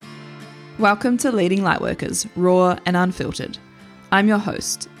Welcome to Leading Lightworkers, Raw and Unfiltered. I'm your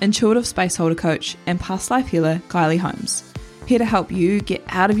host, intuitive space holder coach and past life healer, Kylie Holmes, here to help you get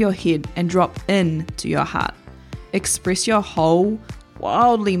out of your head and drop into your heart. Express your whole,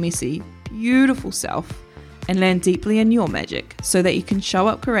 wildly messy, beautiful self and land deeply in your magic so that you can show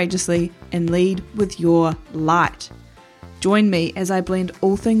up courageously and lead with your light. Join me as I blend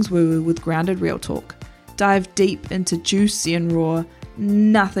all things woo-woo with grounded real talk, dive deep into juicy and raw,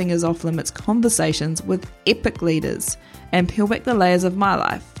 nothing is off limits conversations with epic leaders, and peel back the layers of my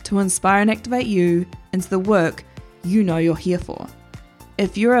life to inspire and activate you into the work you know you're here for.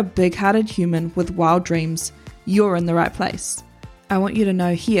 If you're a big-hearted human with wild dreams, you're in the right place. I want you to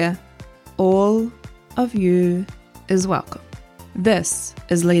know here, all of you is welcome. This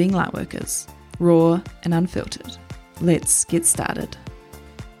is Leading Lightworkers, Raw and Unfiltered. Let's get started.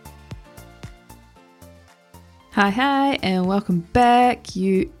 Hi, and welcome back,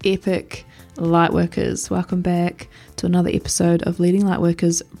 you epic lightworkers. Welcome back to another episode of Leading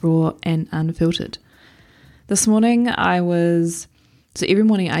Lightworkers, Raw and Unfiltered. This morning so every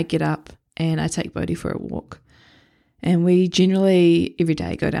morning I get up and I take Bodhi for a walk. And we generally every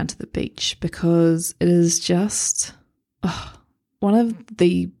day go down to the beach because it is just one of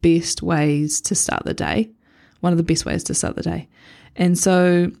the best ways to start the day. And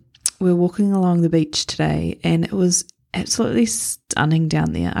so we're walking along the beach today and it was absolutely stunning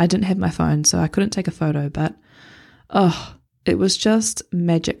down there. I didn't have my phone, so I couldn't take a photo, but it was just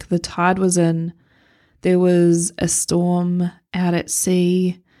magic. The tide was in. There was a storm out at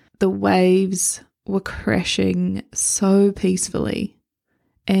sea. The waves were crashing so peacefully.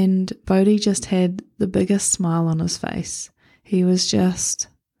 And Bodhi just had the biggest smile on his face. He was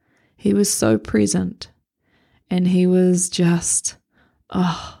so present. And he was just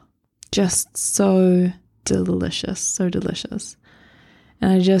so delicious.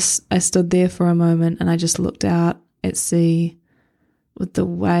 And I stood there for a moment and I just looked out at sea with the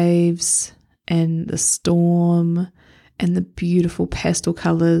waves and the storm and the beautiful pastel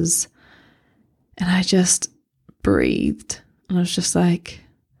colors. And I just breathed and I was just like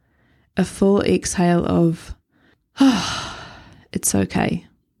a full exhale of, it's okay.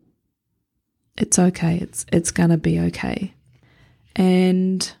 It's okay. It's gonna be okay.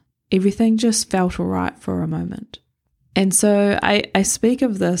 And everything just felt all right for a moment. And so I speak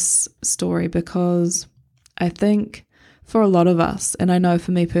of this story because I think for a lot of us, and I know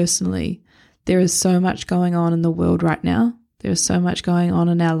for me personally, there is so much going on in the world right now. There is so much going on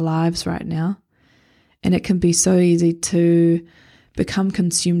in our lives right now. And it can be so easy to become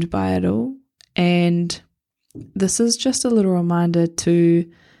consumed by it all. And this is just a little reminder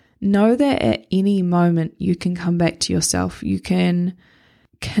to know that at any moment you can come back to yourself. You can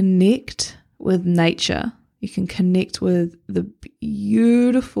connect with nature. You can connect with the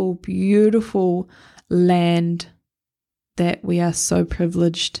beautiful, beautiful land that we are so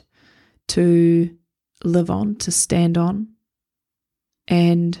privileged to live on, to stand on,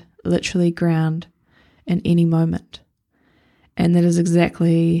 and literally ground in any moment. And that is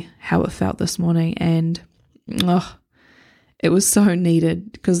exactly how it felt this morning. And it was so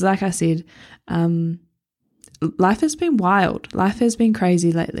needed because, like I said, life has been wild. Life has been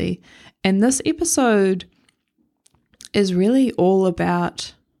crazy lately. And this episode is really all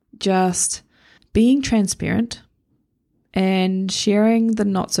about just being transparent and sharing the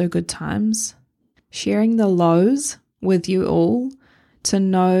not so good times, sharing the lows with you all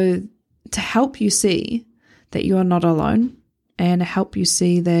to help you see that you are not alone and help you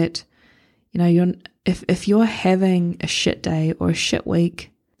see that, if you're having a shit day or a shit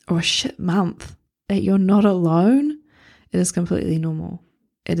week or a shit month, that you're not alone. It is completely normal.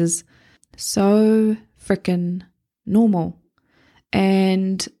 It is so freaking normal.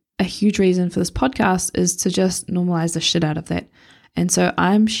 And a huge reason for this podcast is to just normalize the shit out of that. And so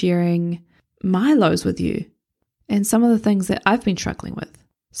I'm sharing my lows with you and some of the things that I've been struggling with.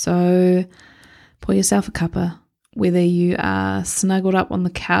 So pour yourself a cuppa, whether you are snuggled up on the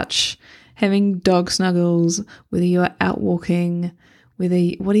couch having dog snuggles, whether you are out walking,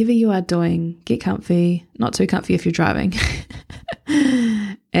 whatever you are doing, get comfy, not too comfy if you're driving,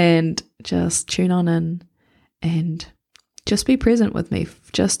 and just tune on in and just be present with me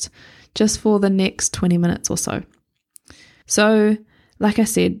just for the next 20 minutes or so. So, like I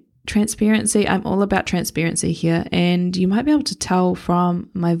said, transparency, I'm all about transparency here, and you might be able to tell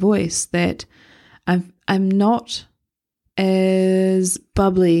from my voice that I'm not as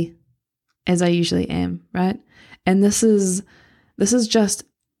bubbly as I usually am, right? And this is just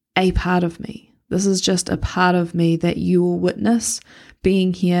a part of me. This is just a part of me that you will witness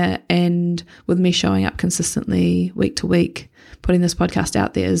being here and with me showing up consistently week to week, putting this podcast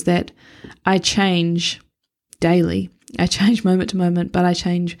out there is that I change daily. I change moment to moment, but I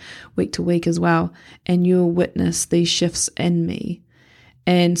change week to week as well. And you'll witness these shifts in me.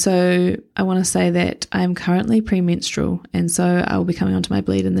 And so I want to say that I'm currently premenstrual, and so I'll be coming onto my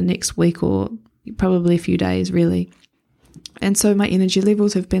bleed in the next week or probably a few days, really. And so my energy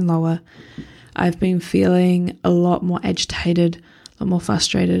levels have been lower. I've been feeling a lot more agitated, a lot more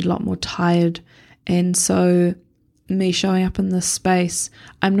frustrated, a lot more tired. And so me showing up in this space,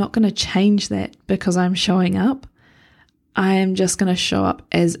 I'm not going to change that because I'm showing up. I am just going to show up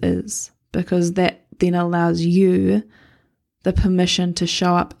as is, because that then allows you the permission to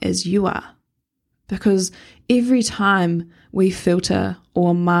show up as you are. Because every time we filter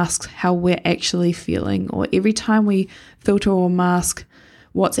or mask how we're actually feeling, or every time we filter or mask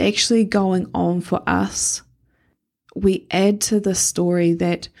what's actually going on for us, we add to the story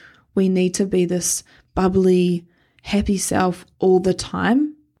that we need to be this bubbly, happy self all the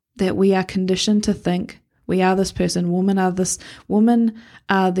time, that we are conditioned to think we are this person, women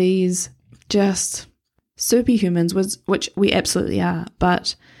are these just superhumans, which we absolutely are,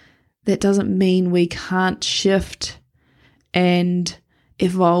 but that doesn't mean we can't shift and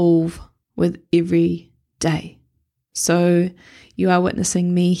evolve with every day. So you are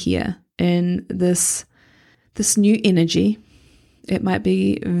witnessing me here in this new energy. It might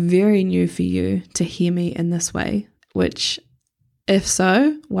be very new for you to hear me in this way, which, if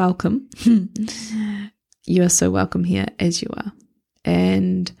so, welcome. You are so welcome here as you are.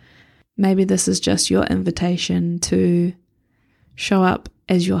 And maybe this is just your invitation to show up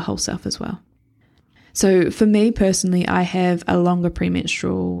as your whole self as well. So for me personally, I have a longer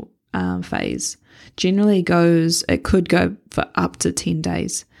premenstrual phase. Generally it could go for up to 10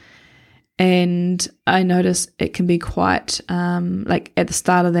 days. And I notice it can be quite, like at the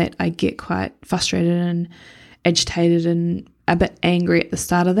start of that, I get quite frustrated and agitated and a bit angry at the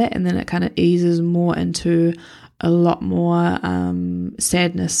start of that. And then it kind of eases more into a lot more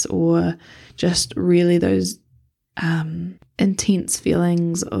sadness, or just really those intense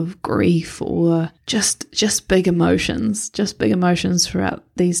feelings of grief, or just big emotions throughout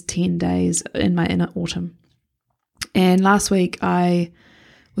these 10 days in my inner autumn. And last week I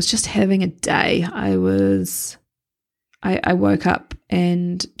was just having a day. I woke up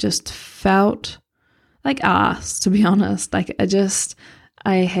and just felt like ass, to be honest. Like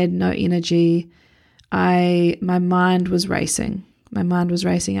I had no energy. My mind was racing.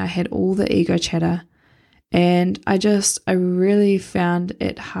 I had all the ego chatter, and I really found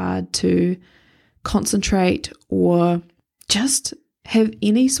it hard to concentrate or just have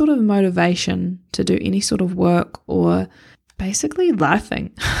any sort of motivation to do any sort of work, or basically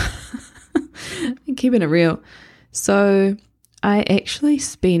laughing. And keeping it real. So I actually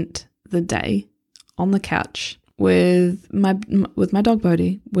spent the day on the couch with my dog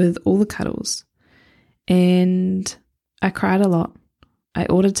Bodhi, with all the cuddles, and I cried a lot. I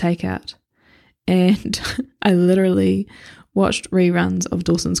ordered takeout, and I literally watched reruns of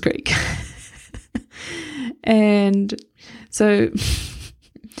Dawson's Creek. And so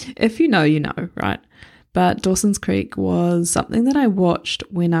if you know, you know, right? But Dawson's Creek was something that I watched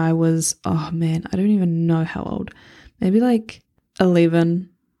when I was, I don't even know how old. Maybe like 11,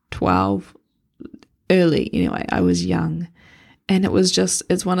 12, early anyway. I was young. And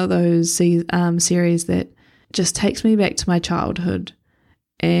it's one of those series that just takes me back to my childhood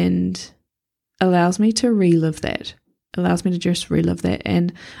and allows me to relive that.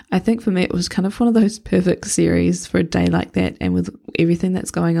 And I think for me it was kind of one of those perfect series for a day like that, and with everything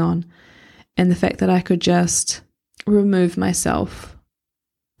that's going on. And the fact that I could just remove myself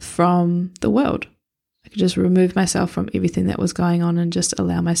from the world. I could just remove myself from everything that was going on and just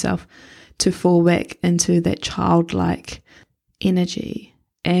allow myself to fall back into that childlike energy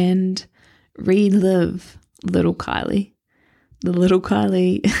and relive little Kylie. The little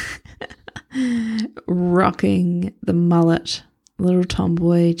Kylie rocking the mullet, little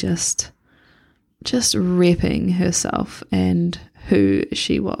tomboy, just repping herself and who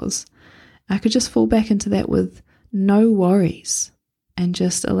she was. I could just fall back into that with no worries and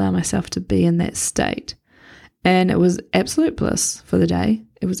just allow myself to be in that state. And it was absolute bliss for the day.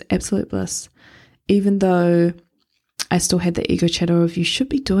 It was absolute bliss. Even though I still had the ego chatter of, you should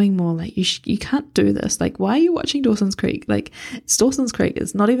be doing more. Like, you can't do this. Like, why are you watching Dawson's Creek? Like, it's Dawson's Creek.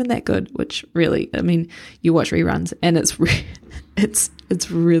 It's not even that good, which really, I mean, you watch reruns and it's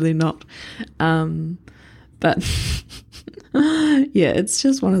really not. But yeah, it's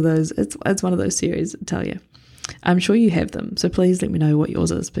just one of those, it's one of those series, I tell you. I'm sure you have them, so please let me know what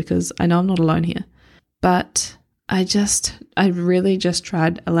yours is, because I know I'm not alone here. But I really just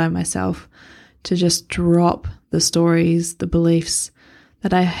tried to allow myself to just drop the stories, the beliefs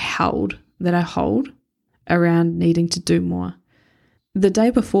that I hold around needing to do more. The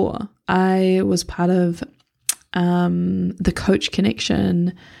day before, I was part of the Coach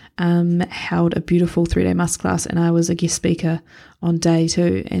Connection, held a beautiful 3-day masterclass, and I was a guest speaker on day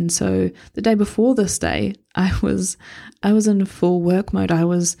 2. And so the day before this day, I was in full work mode. I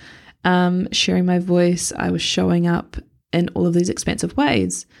was sharing my voice. I was showing up in all of these expansive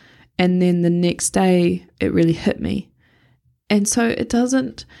ways. And then the next day, it really hit me. And so it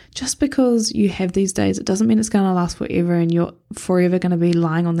doesn't, just because you have these days, it doesn't mean it's going to last forever and you're forever going to be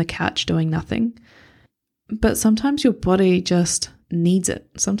lying on the couch doing nothing. But sometimes your body just needs it.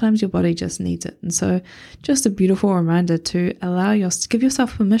 Sometimes your body just needs it. And so just a beautiful reminder to give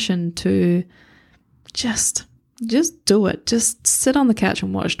yourself permission to just do it. Just sit on the couch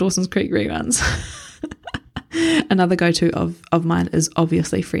and watch Dawson's Creek reruns. Another go-to of mine is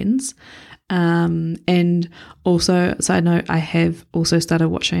obviously Friends. And also, side note, I have also started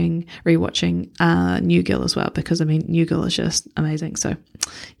rewatching New Girl as well, because New Girl is just amazing. So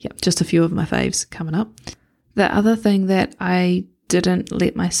yeah, just a few of my faves coming up. The other thing that I didn't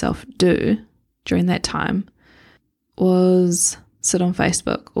let myself do during that time was sit on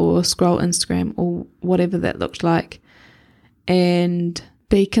Facebook or scroll Instagram or whatever that looked like and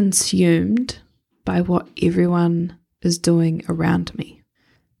be consumed by what everyone is doing around me,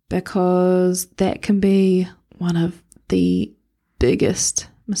 because that can be one of the biggest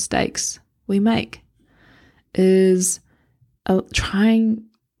mistakes we make, is trying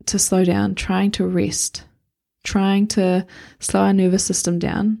to slow down, trying to rest, trying to slow our nervous system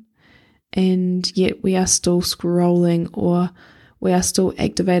down, and yet we are still scrolling or we are still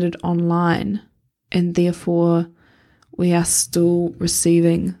activated online, and therefore we are still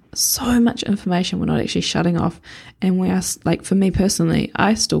receiving so much information. We're not actually shutting off. And we are, like, for me personally,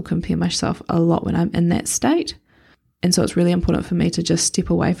 I still compare myself a lot when I'm in that state. And so it's really important for me to just step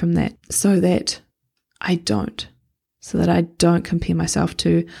away from that so that I don't compare myself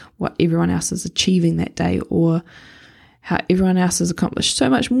to what everyone else is achieving that day or how everyone else has accomplished so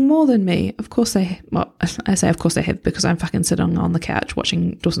much more than me. Of course I say of course they have, because I'm fucking sitting on the couch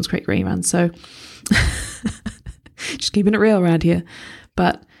watching Dawson's Creek reruns. So just keeping it real around here.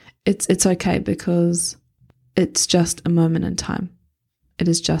 But it's okay, because it's just a moment in time. It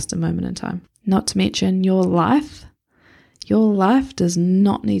is just a moment in time. Not to mention your life does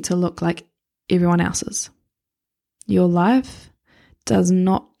not need to look like everyone else's. Your life does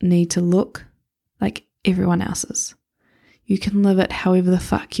not need to look like everyone else's. You can live it however the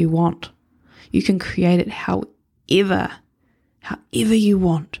fuck you want. You can create it however you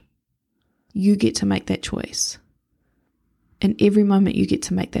want. You get to make that choice. And every moment you get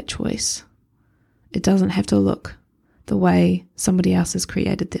to make that choice. It doesn't have to look the way somebody else has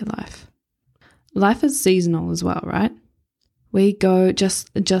created their life. Life is seasonal as well, right? We go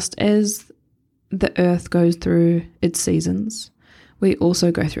just as the earth goes through its seasons, we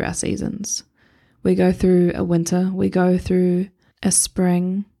also go through our seasons. We go through a winter, we go through a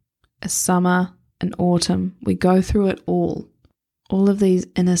spring, a summer, an autumn. We go through it all. All of these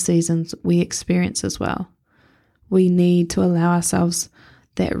inner seasons we experience as well. We need to allow ourselves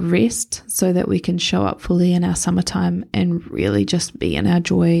that rest so that we can show up fully in our summertime and really just be in our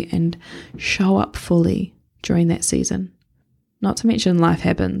joy and show up fully during that season. Not to mention life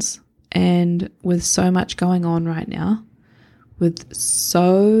happens, and with so much going on right now, it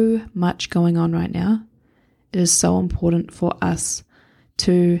is so important for us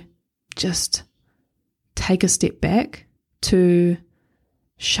to just take a step back, to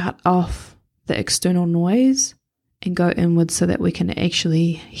shut off the external noise and go inward so that we can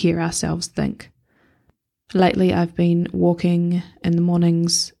actually hear ourselves think. Lately, I've been walking in the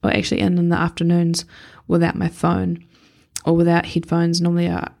mornings, or actually in the afternoons, without my phone or without headphones. Normally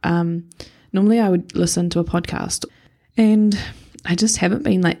I would listen to a podcast, and I just haven't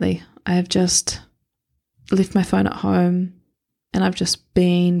been lately. I've just left my phone at home, and I've just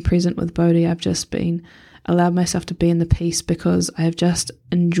been present with Bodhi. I've just allowed myself to be in the peace, because I have just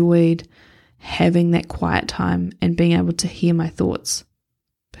enjoyed having that quiet time and being able to hear my thoughts,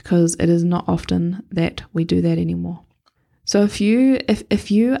 because it is not often that we do that anymore. So if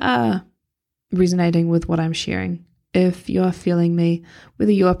you are resonating with what I'm sharing, if you are feeling me,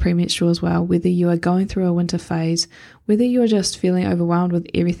 whether you are premenstrual as well, whether you are going through a winter phase, whether you are just feeling overwhelmed with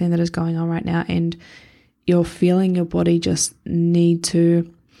everything that is going on right now, and you're feeling your body just need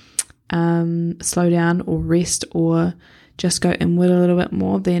to slow down or rest or just go inward a little bit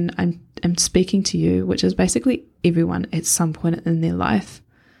more, then I'm speaking to you, which is basically everyone at some point in their life.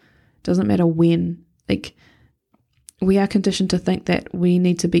 Doesn't matter when. Like, we are conditioned to think that we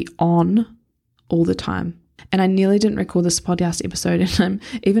need to be on all the time. And I nearly didn't record this podcast episode, and I'm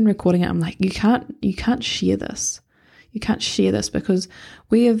even recording it. I'm like, you can't share this. You can't share this because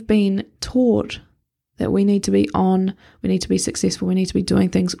we have been taught that we need to be on, we need to be successful, we need to be doing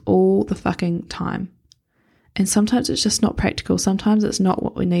things all the fucking time. And sometimes it's just not practical. Sometimes it's not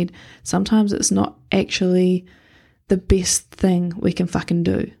what we need. Sometimes it's not actually the best thing we can fucking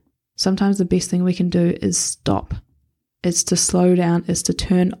do. Sometimes the best thing we can do is stop. It's to slow down, it's to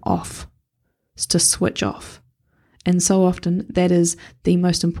turn off, it's to switch off. And so often that is the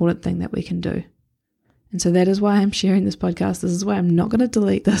most important thing that we can do. And so that is why I'm sharing this podcast. This is why I'm not going to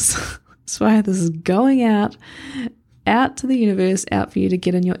delete this. That's why this is going out to the universe, out for you to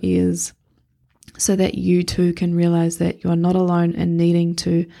get in your ears, so that you too can realize that you're not alone in needing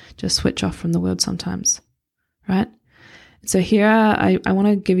to just switch off from the world sometimes, right? So here I want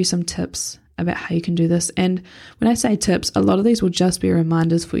to give you some tips about how you can do this. And when I say tips, a lot of these will just be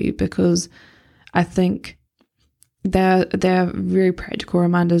reminders for you, because I think they're very practical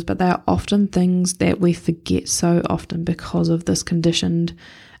reminders, but they are often things that we forget so often because of this conditioned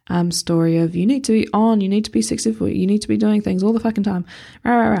story of you need to be on, you need to be successful, you need to be doing things all the fucking time,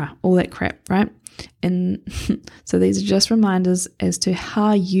 rah, rah, rah, all that crap, right? And so these are just reminders as to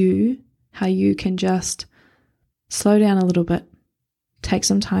how you can just slow down a little bit, take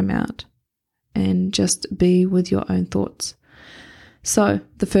some time out, and just be with your own thoughts. So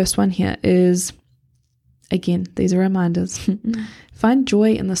the first one here is, again, these are reminders. Find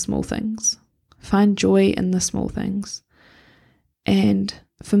joy in the small things. Find joy in the small things. And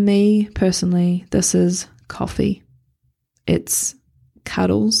for me personally, this is coffee. It's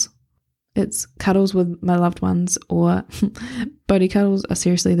cuddles. It's cuddles with my loved ones, or Bodhi cuddles are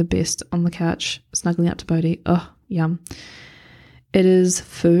seriously the best on the couch, snuggling up to Bodhi. Oh, yum. It is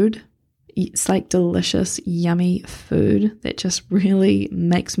food. It's like delicious, yummy food that just really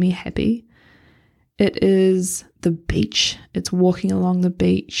makes me happy. It is the beach. It's walking along the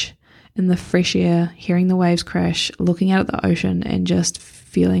beach in the fresh air, hearing the waves crash, looking out at the ocean and just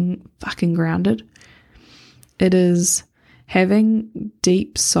feeling fucking grounded. It is having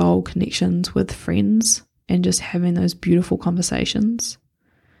deep soul connections with friends and just having those beautiful conversations.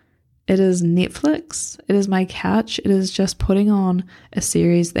 It is Netflix. It is my couch. It is just putting on a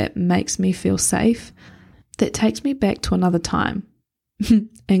series that makes me feel safe, that takes me back to another time.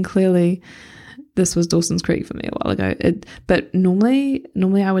 And clearly this was Dawson's Creek for me a while ago. But normally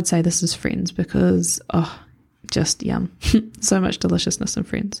I would say this is Friends, because, just yum. So much deliciousness in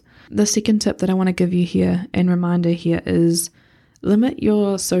Friends. The second tip that I want to give you here and reminder here is limit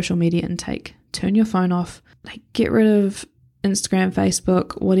your social media intake. Turn your phone off. Like, get rid of Instagram,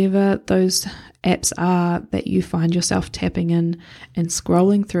 Facebook, whatever those apps are that you find yourself tapping in and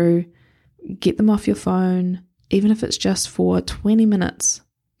scrolling through. Get them off your phone, even if it's just for 20 minutes.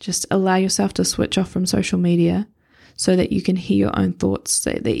 Just allow yourself to switch off from social media so that you can hear your own thoughts,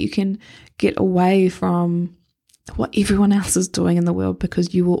 so that you can get away from what everyone else is doing in the world,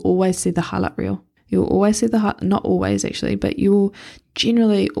 because you will always see the highlight reel. You'll always see not always actually, but you will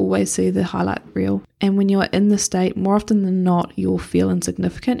generally always see the highlight reel. And when you're in this state, more often than not, you'll feel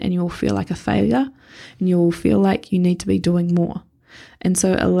insignificant and you'll feel like a failure and you'll feel like you need to be doing more. And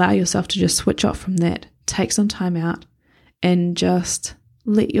so allow yourself to just switch off from that. Take some time out and just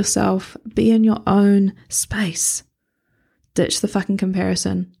let yourself be in your own space. Ditch the fucking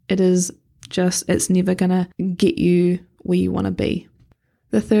comparison. It's never gonna get you where you want to be.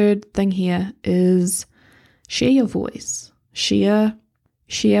 The third thing here is share your voice. Share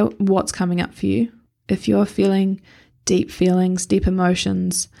what's coming up for you. If you're feeling deep feelings, deep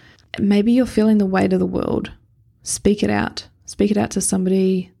emotions, maybe you're feeling the weight of the world, speak it out. Speak it out to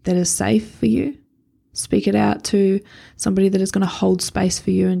somebody that is safe for you. Speak it out to somebody that is going to hold space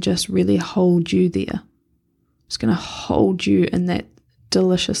for you and just really hold you there. It's going to hold you in that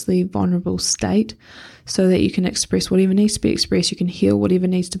deliciously vulnerable state so that you can express whatever needs to be expressed. You can heal whatever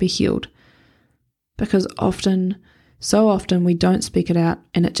needs to be healed. Because so often we don't speak it out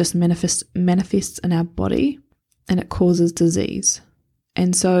and it just manifests in our body and it causes disease.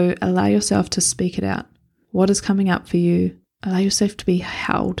 And so allow yourself to speak it out. What is coming up for you? Allow yourself to be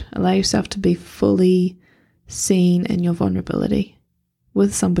held. Allow yourself to be fully seen in your vulnerability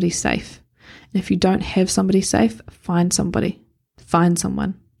with somebody safe. And if you don't have somebody safe, find somebody. Find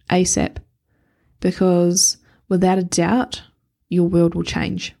someone ASAP. Because without a doubt, your world will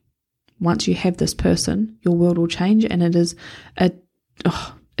change. Once you have this person, your world will change, and it is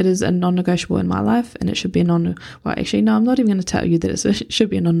a non-negotiable in my life, and it should be I'm not even going to tell you that it should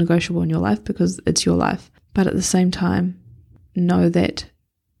be a non-negotiable in your life because it's your life. But at the same time, know that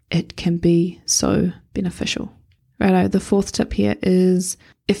it can be so beneficial. Righto, the fourth tip here is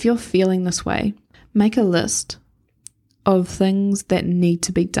if you're feeling this way, Make a list of things that need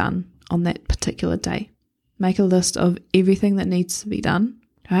to be done on that particular day. Make a list of everything that needs to be done,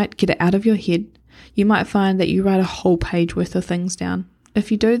 right? Get it out of your head. You might find that you write a whole page worth of things down.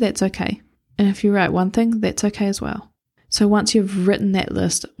 If you do, that's okay. And if you write one thing, that's okay as well. So once you've written that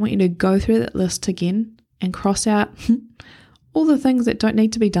list, I want you to go through that list again and cross out all the things that don't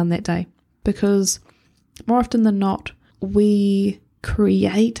need to be done that day. Because more often than not, we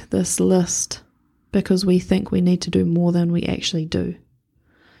create this list because we think we need to do more than we actually do.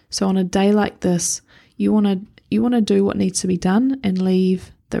 So on a day like this, you want to do what needs to be done and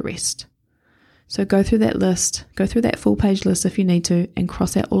leave the rest. So go through that list, go through that full page list if you need to, and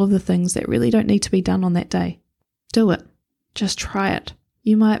cross out all of the things that really don't need to be done on that day. Do it. Just try it.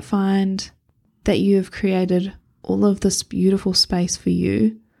 You might find that you have created all of this beautiful space for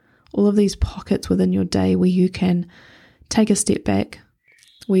you, all of these pockets within your day where you can take a step back,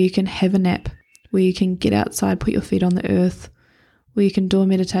 where you can have a nap, where you can get outside, put your feet on the earth, where you can do a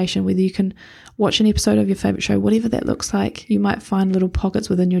meditation, whether you can watch an episode of your favorite show, whatever that looks like. You might find little pockets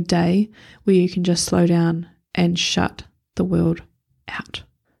within your day where you can just slow down and shut the world out.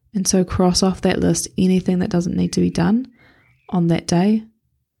 And so cross off that list anything that doesn't need to be done on that day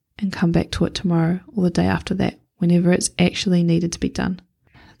and come back to it tomorrow or the day after that, whenever it's actually needed to be done.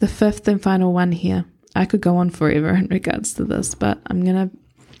 The fifth and final one here, I could go on forever in regards to this, but I'm going to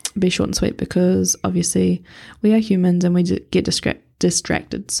be short and sweet because obviously we are humans and we get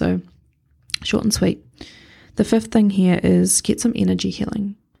distracted. So short and sweet. The fifth thing here is get some energy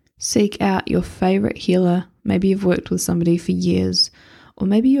healing. Seek out your favorite healer. Maybe you've worked with somebody for years, or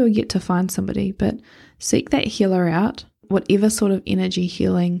maybe you'll get to find somebody, but seek that healer out, whatever sort of energy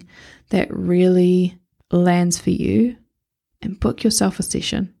healing that really lands for you, and book yourself a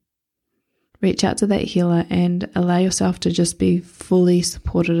session. Reach out to that healer and allow yourself to just be fully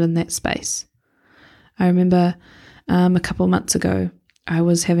supported in that space. I remember a couple of months ago, I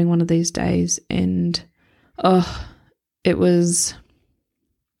was having one of these days and it was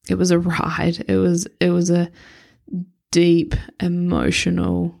a ride. It was a deep,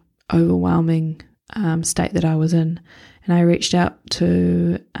 emotional, overwhelming state that I was in. And I reached out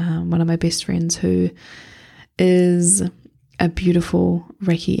to one of my best friends who is a beautiful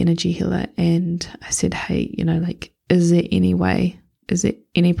Reiki energy healer, and I said, hey, is there any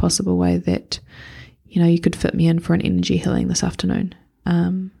possible way that, you could fit me in for an energy healing this afternoon?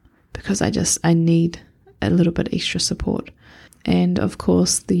 Because I need a little bit extra support. And of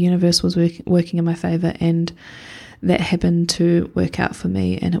course, the universe was working in my favor, and that happened to work out for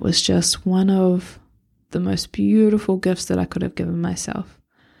me. And it was just one of the most beautiful gifts that I could have given myself.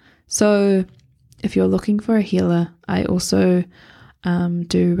 So if you're looking for a healer, I also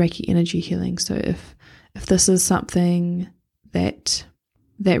do Reiki energy healing. So if this is something that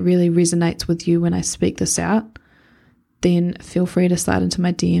really resonates with you when I speak this out, then feel free to slide into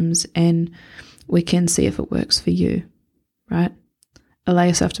my DMs and we can see if it works for you, right? Allow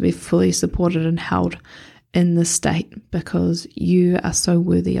yourself to be fully supported and held in this state because you are so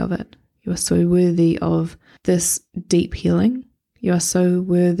worthy of it. You are so worthy of this deep healing. You are so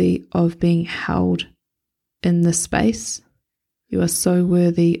worthy of being held in this space. You are so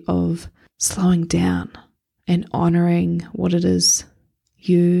worthy of slowing down and honoring what it is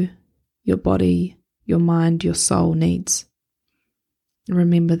you, your body, your mind, your soul needs.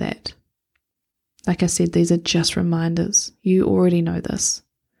 Remember that. Like I said, these are just reminders. You already know this.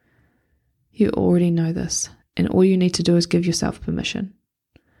 You already know this. And all you need to do is give yourself permission.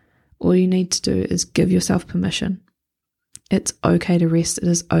 All you need to do is give yourself permission. It's okay to rest. It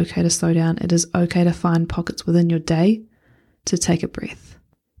is okay to slow down. It is okay to find pockets within your day to take a breath.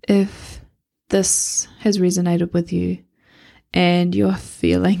 If this has resonated with you and you're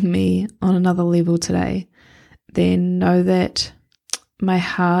feeling me on another level today, then know that my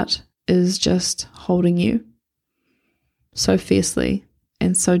heart is just holding you so fiercely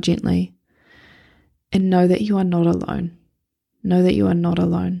and so gently. And know that you are not alone. Know that you are not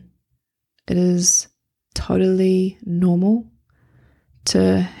alone. It is totally normal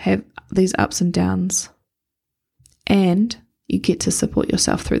to have these ups and downs, and you get to support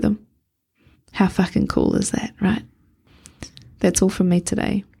yourself through them. How fucking cool is that, right? That's all from me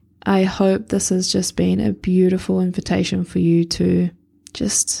today. I hope this has just been a beautiful invitation for you to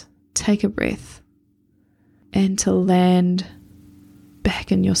just take a breath and to land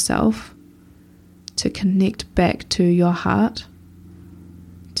back in yourself, to connect back to your heart,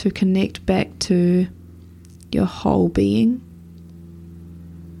 to connect back to your whole being,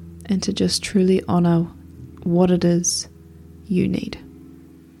 and to just truly honor what it is you need.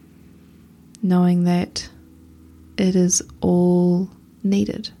 Knowing that it is all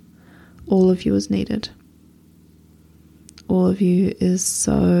needed. all of you is needed. All of you is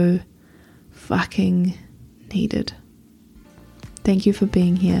so fucking needed. Thank you for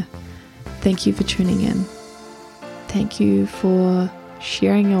being here. Thank you for tuning in. Thank you for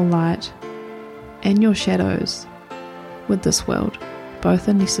sharing your light and your shadows with this world. Both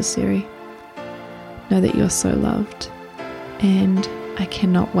are necessary. Know that you're so loved, and I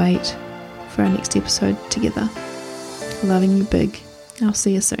cannot wait for our next episode together. Loving you big. I'll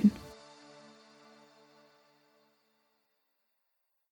see you soon.